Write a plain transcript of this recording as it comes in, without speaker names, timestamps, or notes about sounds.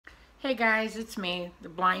Hey guys, it's me, the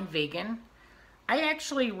Blind Vegan. I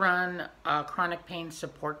actually run a chronic pain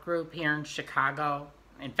support group here in Chicago.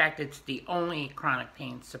 In fact, it's the only chronic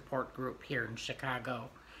pain support group here in Chicago.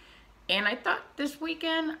 And I thought this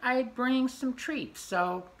weekend I'd bring some treats.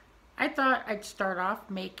 So I thought I'd start off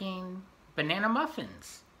making banana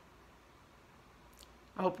muffins.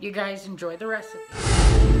 I hope you guys enjoy the recipe.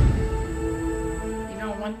 You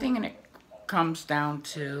know, one thing and it comes down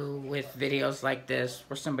to with videos like this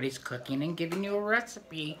where somebody's cooking and giving you a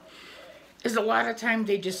recipe is a lot of times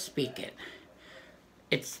they just speak it.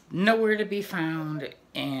 It's nowhere to be found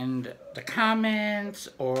in the comments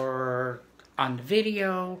or on the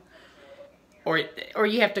video, or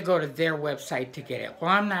you have to go to their website to get it.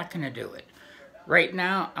 Well, I'm not going to do it. Right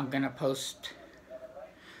now, I'm going to post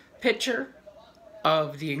a picture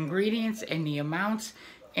of the ingredients and the amounts,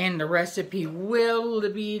 and the recipe will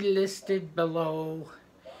be listed below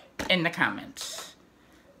in the comments.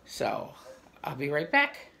 So, I'll be right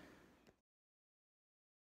back.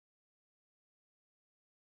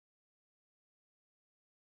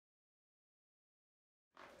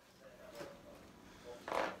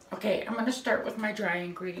 Okay, I'm going to start with my dry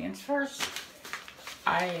ingredients first.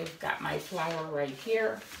 I've got my flour right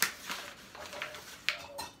here.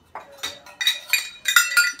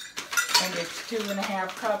 And it's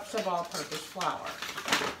 2.5 cups of all-purpose flour.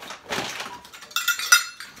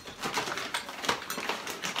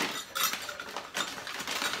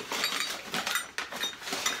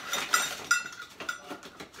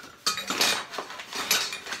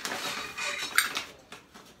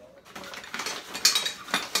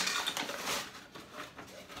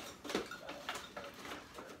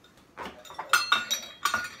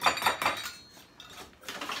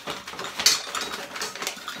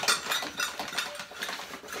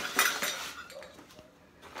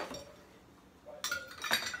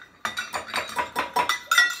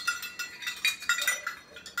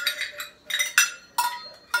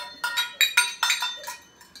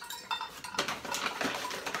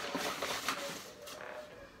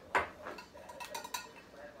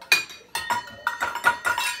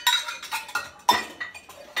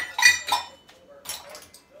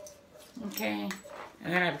 Okay,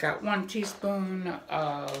 and then I've got 1 teaspoon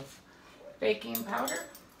of baking powder.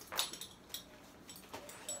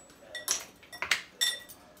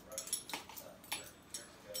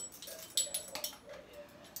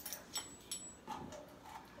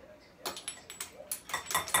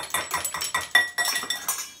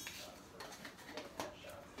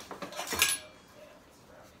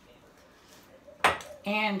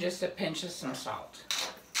 And just a pinch of some salt.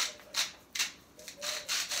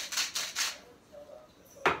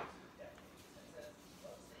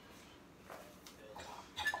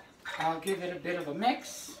 I'll give it a bit of a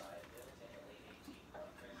mix.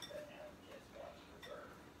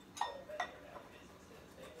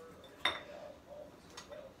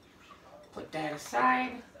 Put that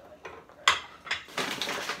aside.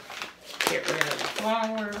 Get rid of the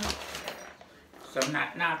flour so I'm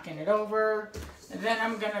not knocking it over. And then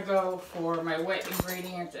I'm going to go for my wet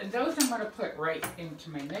ingredients, and those I'm going to put right into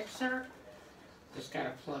my mixer. Just got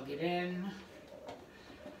to plug it in.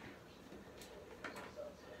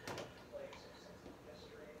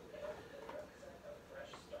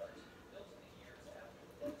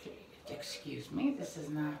 Excuse me, this is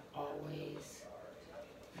not always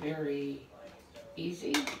very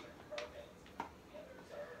easy. Let's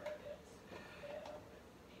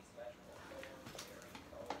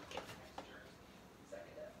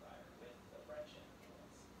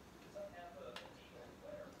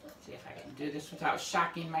see if I can do this without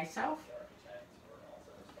shocking myself.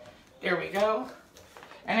 There we go.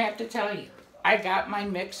 And I have to tell you, I got my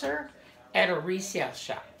mixer at a resale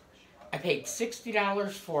shop. I paid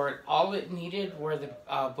 $60 for it. All it needed were the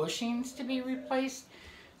bushings to be replaced,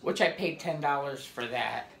 which I paid $10 for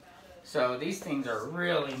that. So these things are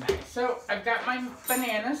really nice. So I've got my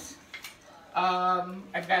bananas.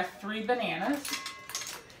 I've got 3 bananas.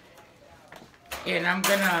 And I'm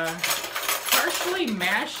going to partially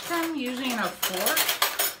mash them using a fork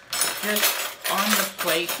just on the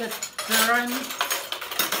plate that they're on.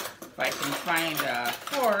 If I can find a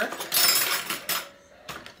fork.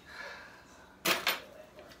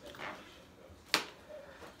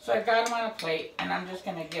 So I got them on a plate, and I'm just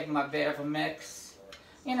going to give them a bit of a mix.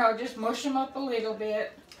 You know, just mush them up a little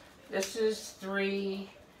bit. This is 3,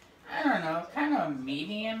 I don't know, kind of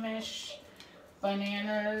medium-ish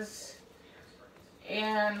bananas.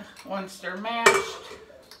 And once they're mashed,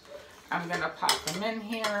 I'm going to pop them in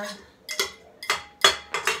here.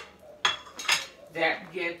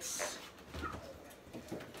 That gets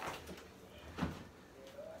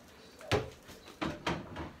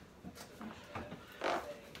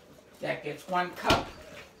That gets 1 cup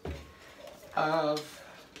of,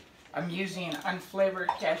 I'm using unflavored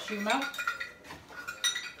cashew milk.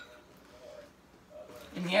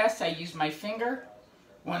 And yes, I use my finger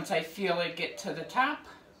once I feel it get to the top.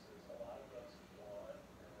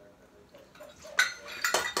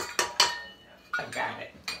 I've got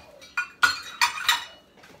it.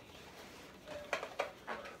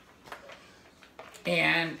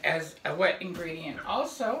 And as a wet ingredient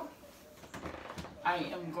also, I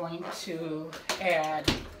am going to add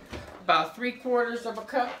about 3/4 of a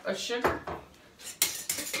cup of sugar.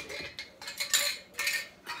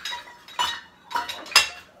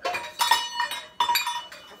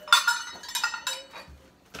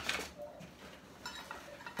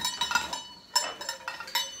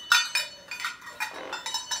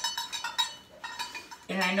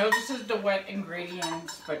 And I know this is the wet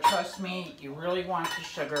ingredients, but trust me, you really want the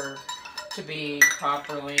sugar to be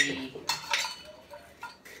properly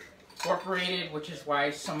incorporated, which is why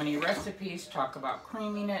so many recipes talk about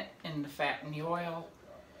creaming it in the fat and the oil.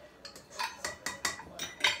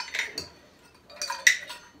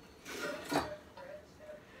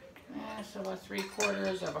 So a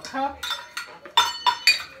 3/4 of a cup.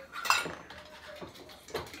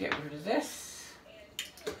 Get rid of this.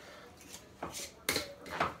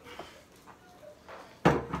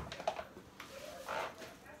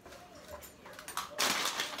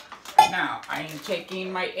 Now, I am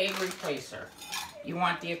taking my egg replacer. You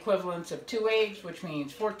want the equivalence of 2 eggs, which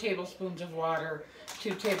means 4 tablespoons of water,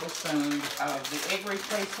 2 tablespoons of the egg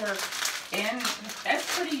replacer. And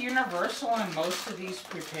that's pretty universal on most of these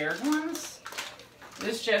prepared ones.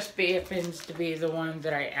 This just happens to be the one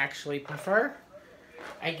that I actually prefer.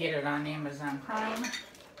 I get it on Amazon Prime.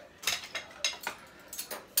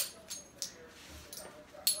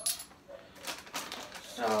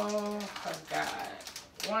 So, I've got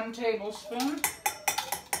 1 tablespoon.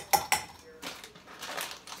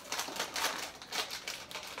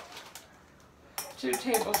 Two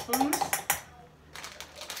tablespoons.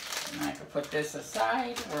 And I can put this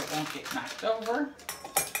aside where it won't get knocked over.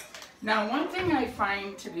 Now, one thing I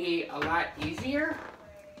find to be a lot easier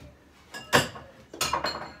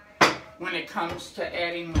when it comes to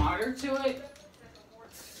adding water to it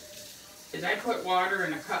is I put water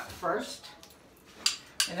in a cup first.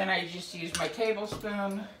 And then I just use my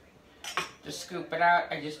tablespoon to scoop it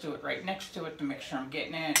out. I just do it right next to it to make sure I'm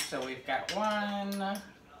getting it. So we've got 1,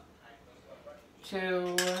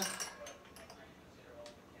 2,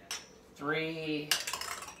 3,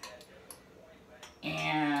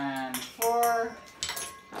 and 4.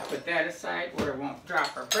 I'll put that aside where it won't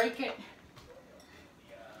drop or break it.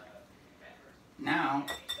 Now,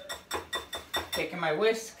 taking my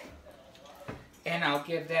whisk, and I'll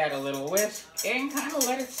give that a little whisk and kind of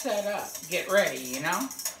let it set up, get ready, you know?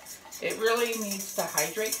 It really needs to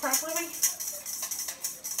hydrate properly.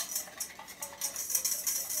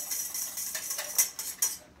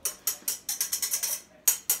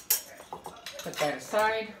 Put that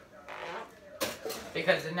aside,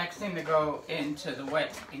 because the next thing to go into the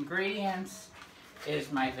wet ingredients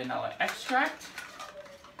is my vanilla extract.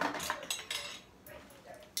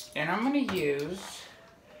 And I'm going to use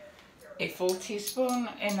a full teaspoon,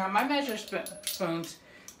 and my measure spoons,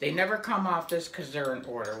 they never come off this because they're in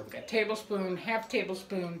order. We've got tablespoon, half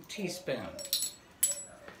tablespoon, teaspoon.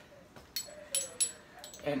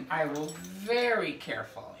 And I will very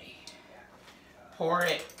carefully pour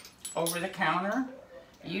it over the counter,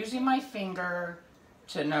 using my finger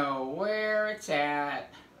to know where it's at.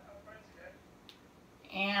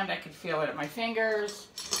 And I can feel it at my fingers.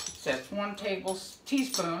 So it's 1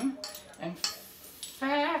 teaspoon. In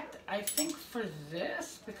fact, I think for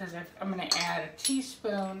this, because I'm going to add 1.5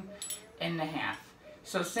 teaspoons.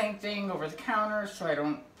 So same thing over the counter, so I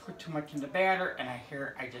don't put too much in the batter. And I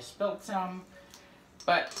just spilled some.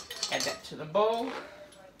 But add that to the bowl.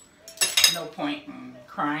 No point in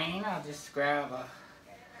crying. I'll just grab a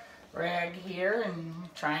rag here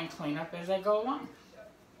and try and clean up as I go along.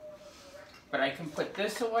 But I can put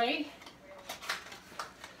this away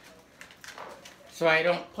so I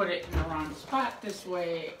don't put it in the wrong spot. This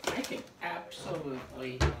way I can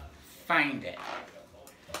absolutely find it.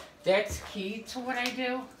 That's key to what I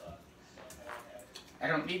do. I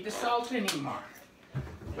don't need the salt anymore.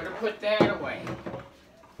 I'm going to put that away.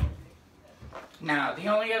 Now, the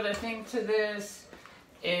only other thing to this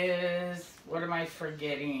is, what am I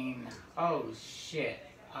forgetting? Oh, shit.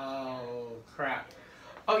 Oh, crap.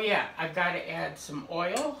 Oh, yeah, I've got to add some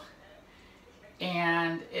oil.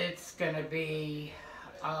 And it's going to be,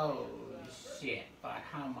 oh, shit, but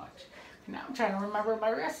how much? Now I'm trying to remember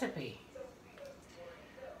my recipe.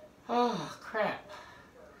 Oh, crap.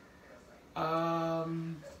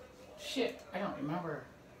 remember.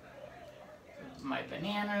 My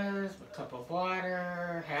bananas, a cup of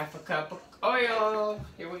water, half a cup of oil.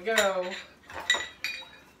 Here we go.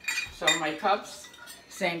 So my cups,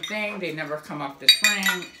 same thing. They never come off this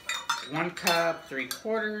ring. 1 cup,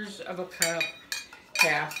 3/4 of a cup,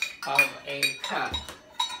 half of a cup.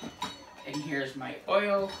 And here's my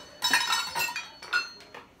oil.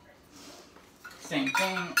 Same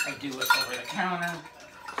thing. I do it over the counter,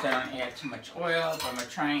 so I don't add too much oil. But I'm gonna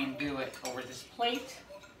try and do it over this plate.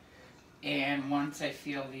 And once I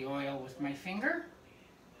feel the oil with my finger,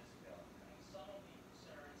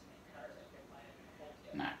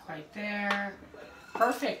 not quite there,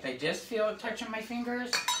 perfect, I just feel it touching my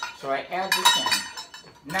fingers, so I add this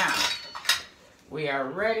in. Now, we are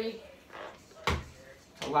ready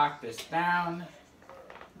to lock this down,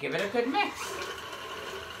 give it a good mix.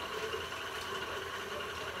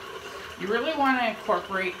 You really want to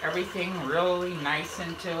incorporate everything really nice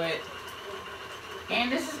into it. And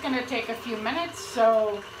this is going to take a few minutes,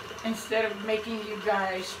 so instead of making you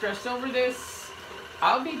guys stress over this,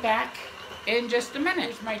 I'll be back in just a minute.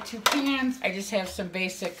 Here's my 2 pans. I just have some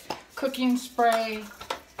basic cooking spray.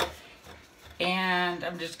 And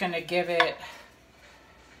I'm just going to give it,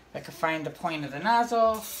 if I can find the point of the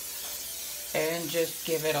nozzle, and just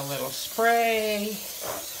give it a little spray.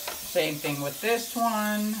 Same thing with this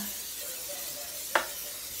one.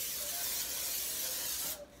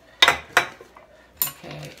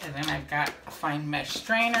 And then I've got a fine mesh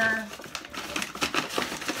strainer.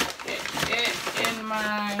 Get it in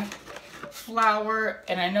my flour.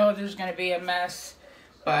 And I know there's going to be a mess,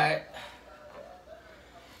 but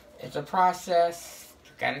it's a process.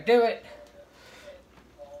 You've got to do it.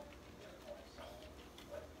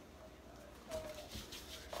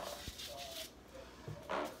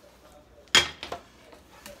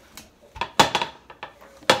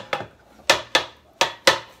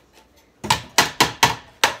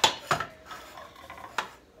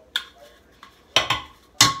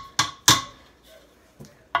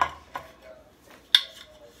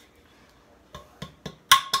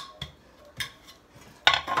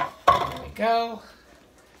 Go.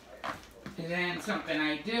 And then something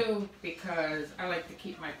I do, because I like to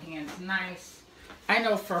keep my pans nice, I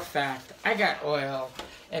know for a fact I got oil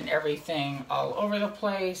and everything all over the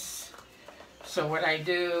place. So what I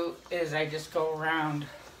do is I just go around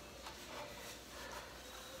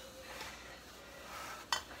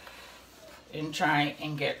and try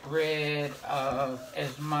and get rid of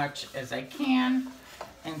as much as I can.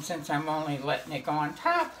 And since I'm only letting it go on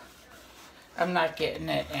top, I'm not getting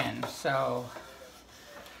it in, so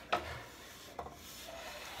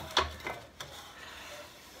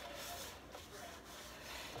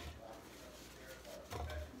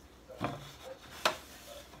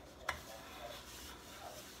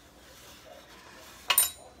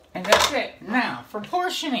and that's it. Now, for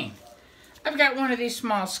portioning, I've got one of these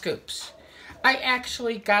small scoops. I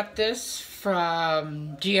actually got this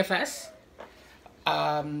from GFS.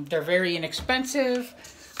 They're very inexpensive,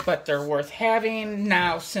 but they're worth having.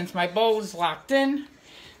 Now, since my bowl is locked in,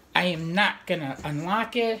 I am not gonna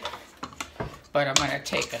unlock it, but I'm gonna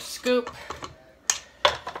take a scoop,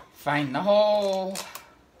 find the hole,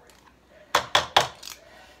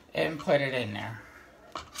 and put it in there.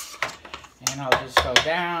 And I'll just go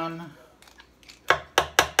down.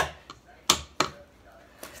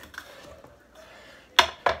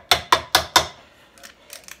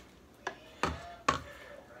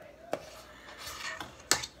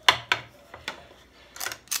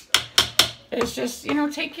 It's just, you know,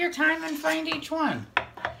 take your time and find each one.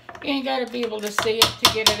 You ain't got to be able to see it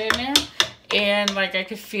to get it in there. And like I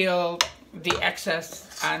could feel the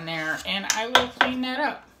excess on there, and I will clean that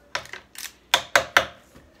up.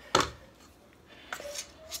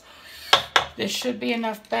 This should be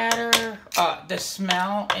enough batter. The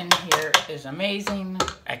smell in here is amazing.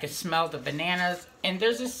 I can smell the bananas. And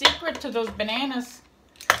there's a secret to those bananas.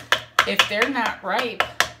 If they're not ripe,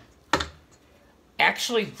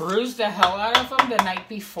 actually bruise the hell out of them the night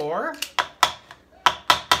before.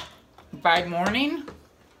 By morning,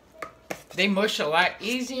 they mush a lot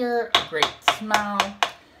easier. A great smell.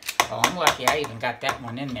 Oh, I'm lucky I even got that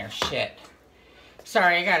one in there. Shit.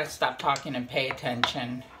 Sorry, I gotta stop talking and pay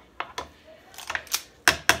attention.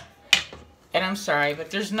 And I'm sorry,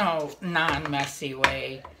 but there's no non-messy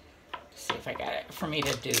way. Let's see if I got it for me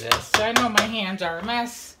to do this. So I know my hands are a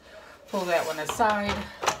mess. Pull that one aside.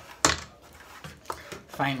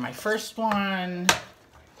 Find my first one.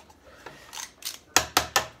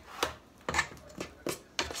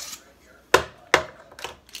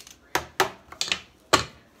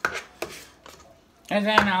 And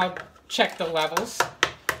then I'll check the levels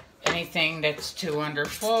Anything that's too under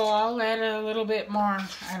full, I'll add a little bit more.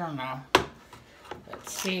 I don't know.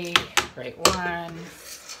 Let's see. Right one.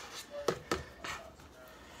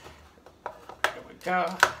 There we go.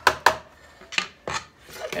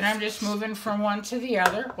 And I'm just moving from one to the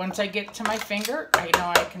other. Once I get to my finger, I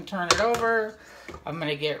know I can turn it over. I'm going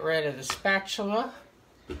to get rid of the spatula.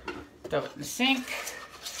 Throw it in the sink.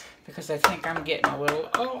 Because I think I'm getting a little...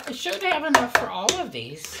 Oh, I should have enough for all of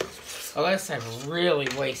these. Unless I've really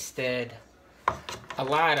wasted a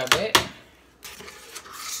lot of it.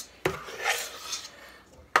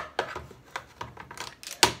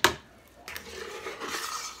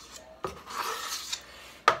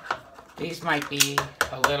 These might be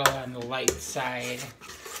a little on the light side.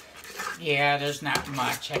 Yeah, there's not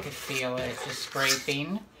much. I could feel it just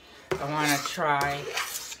scraping. I want to try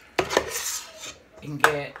and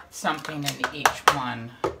get something in each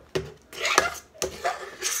one.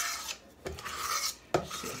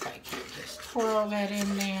 See if I can just twirl that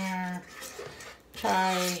in there.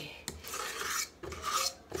 Try.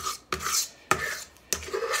 Let's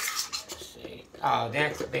see. Oh,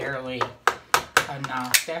 that's barely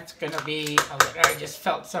enough. That's gonna be a little, I just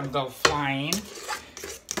felt some go flying.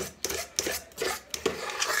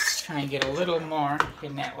 Try and get a little more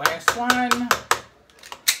in that last one.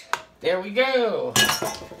 There we go.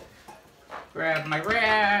 Grab my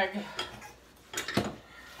rag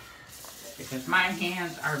because my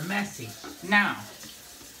hands are messy. Now,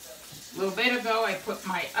 a little bit ago I put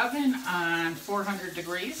my oven on 400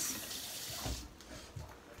 degrees.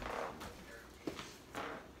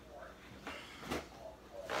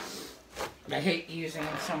 I hate using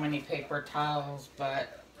so many paper towels,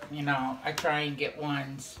 but, you know, I try and get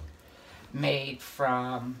ones made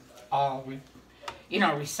from all, you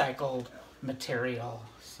know, recycled material.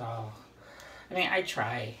 So, I mean, I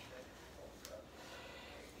try.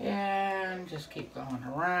 And just keep going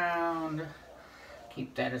around.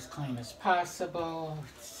 Keep that as clean as possible.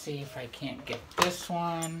 Let's see if I can't get this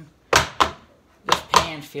one. This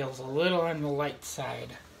pan feels a little on the light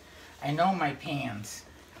side. I know my pans.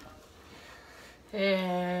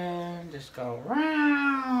 And just go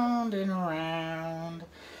round and around.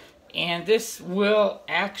 And this will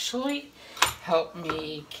actually help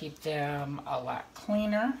me keep them a lot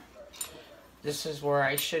cleaner. This is where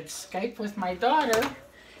I should Skype with my daughter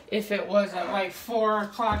if it wasn't like 4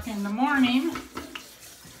 o'clock in the morning.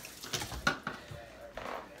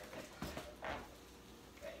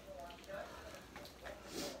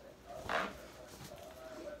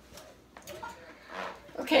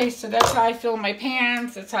 Okay, so that's how I fill my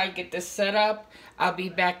pans. That's how I get this set up. I'll be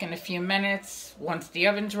back in a few minutes. Once the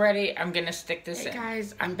oven's ready, I'm going to stick this in. Hey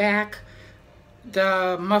guys, I'm back.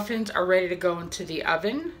 The muffins are ready to go into the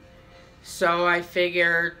oven. So I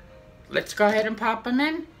figured, let's go ahead and pop them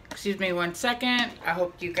in. Excuse me 1 second. I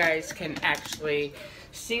hope you guys can actually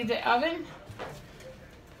see the oven.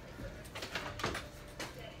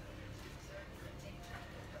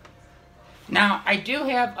 Now, I do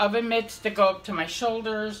have oven mitts that go up to my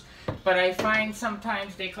shoulders, but I find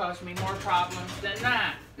sometimes they cause me more problems than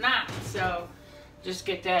not. So, just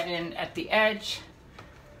get that in at the edge.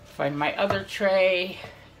 Find my other tray.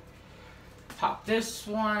 Pop this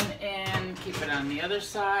one in. Keep it on the other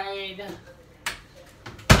side.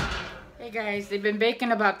 Hey guys, they've been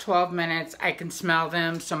baking about 12 minutes. I can smell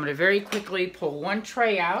them, so I'm going to very quickly pull one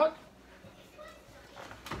tray out.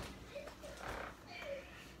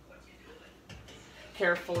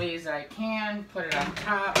 Carefully as I can, put it on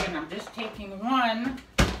top, and I'm just taking one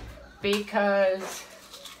because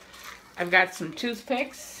I've got some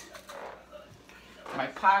toothpicks, my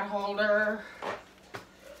pot holder,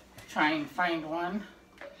 try and find one.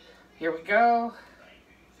 Here we go.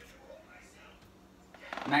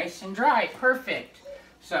 Nice and dry, perfect.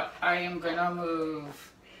 So I am gonna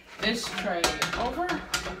move this tray over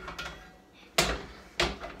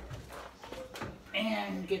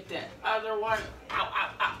and get that other one. Ow, ow,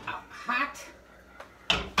 ow, ow, hot.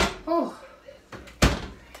 Oh.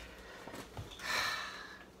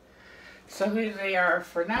 So here they are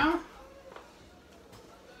for now.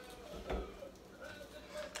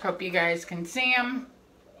 Hope you guys can see them.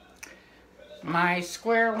 My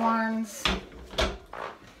square ones.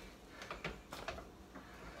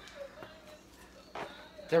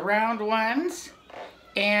 The round ones.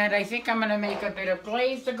 And I think I'm going to make a bit of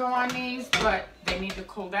glaze to go on these, but they need to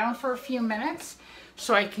cool down for a few minutes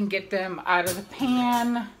so I can get them out of the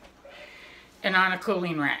pan and on a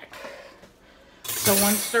cooling rack. So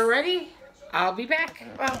once they're ready, I'll be back.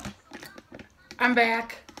 Well, I'm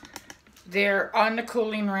back. They're on the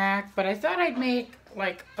cooling rack, but I thought I'd make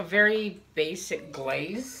like a very basic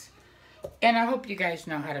glaze And I hope you guys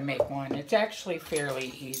know how to make one. It's actually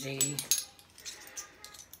fairly easy.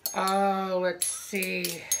 Let's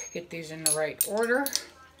see, get these in the right order.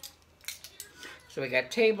 So we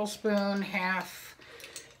got tablespoon, half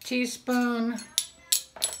teaspoon,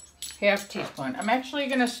 half teaspoon. I'm actually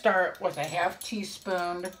going to start with a half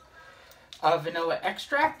teaspoon of vanilla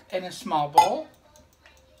extract in a small bowl.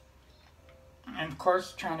 And of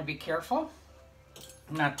course, trying to be careful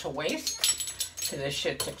not to waste, because this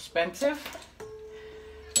shit's expensive.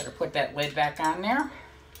 Better put that lid back on there.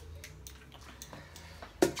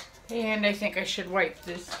 And I think I should wipe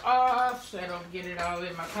this off so I don't get it all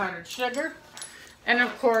in my powdered sugar. And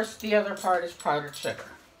of course, the other part is powdered sugar.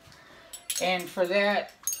 And for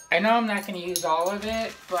that, I know I'm not going to use all of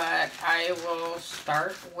it, but I will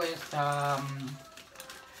start with about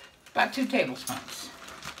 2 tablespoons.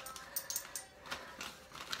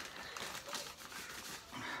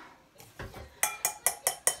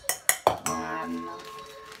 One,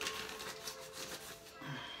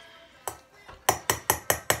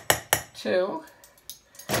 2.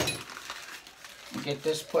 Get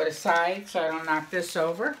this put aside so I don't knock this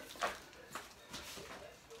over.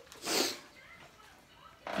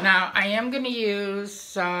 Now, I am going to use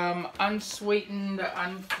some unsweetened,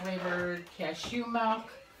 unflavored cashew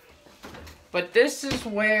milk. But this is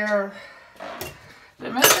where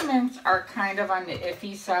the measurements are kind of on the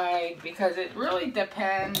iffy side, because it really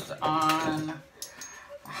depends on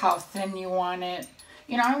how thin you want it.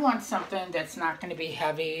 You know, I want something that's not going to be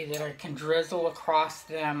heavy, that I can drizzle across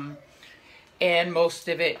them, and most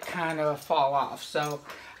of it kind of fall off. So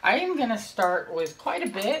I am going to start with quite a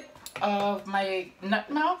bit of my nut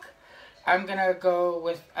milk. I'm going to go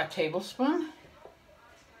with a tablespoon.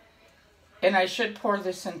 And I should pour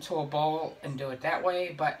this into a bowl and do it that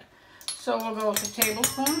way, but so we'll go with a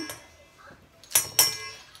tablespoon.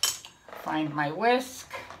 Find my whisk.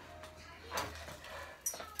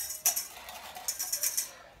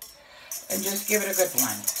 And just give it a good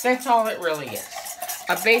blend. That's all it really is.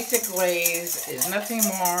 A basic glaze is nothing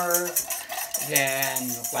more than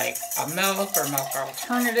like a milk or milk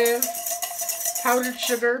alternative. Powdered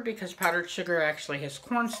sugar, because powdered sugar actually has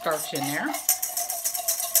cornstarch in there.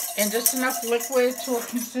 And just enough liquid to a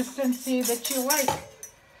consistency that you like.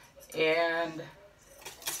 And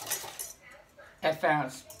I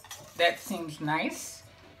found that seems nice.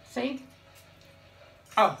 See?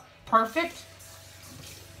 Oh, perfect.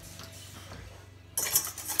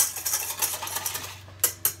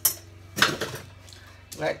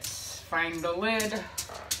 Let's find the lid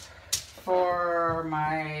for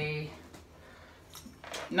my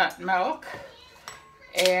nut milk.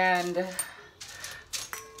 And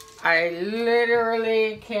I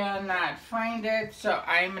literally cannot find it, so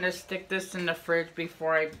I'm going to stick this in the fridge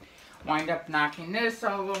before I wind up knocking this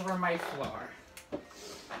all over my floor.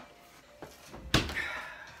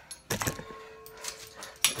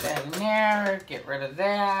 Put that in there, get rid of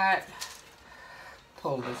that.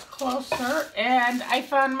 Pull this closer, and I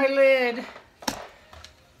found my lid.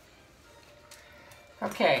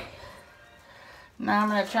 Okay. Now I'm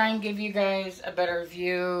going to try and give you guys a better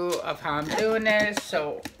view of how I'm doing this.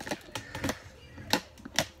 So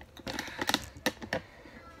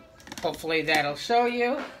hopefully that'll show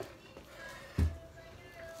you.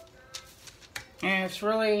 And it's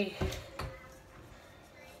really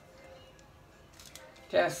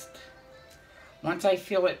just, once I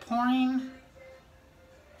feel it pouring,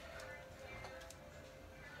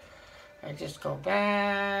 I just go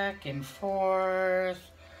back and forth,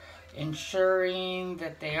 ensuring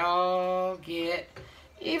that they all get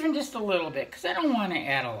even just a little bit, because I don't want to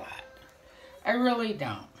add a lot. I really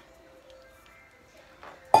don't.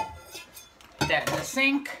 Put that in the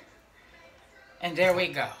sink, and there we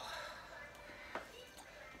go.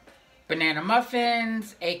 Banana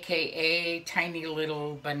muffins, aka tiny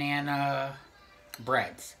little banana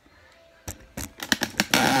breads.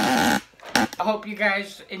 I hope you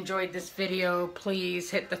guys enjoyed this video.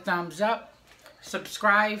 Please hit the thumbs up,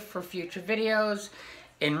 subscribe for future videos,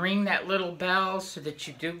 and ring that little bell so that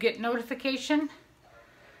you do get notification.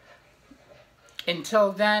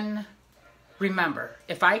 Until then, remember,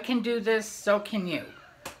 if I can do this, so can you.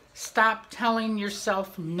 Stop telling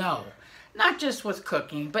yourself no. Not just with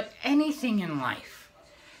cooking, but anything in life.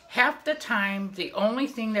 Half the time, the only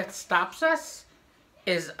thing that stops us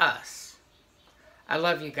is us. I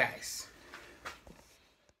love you guys.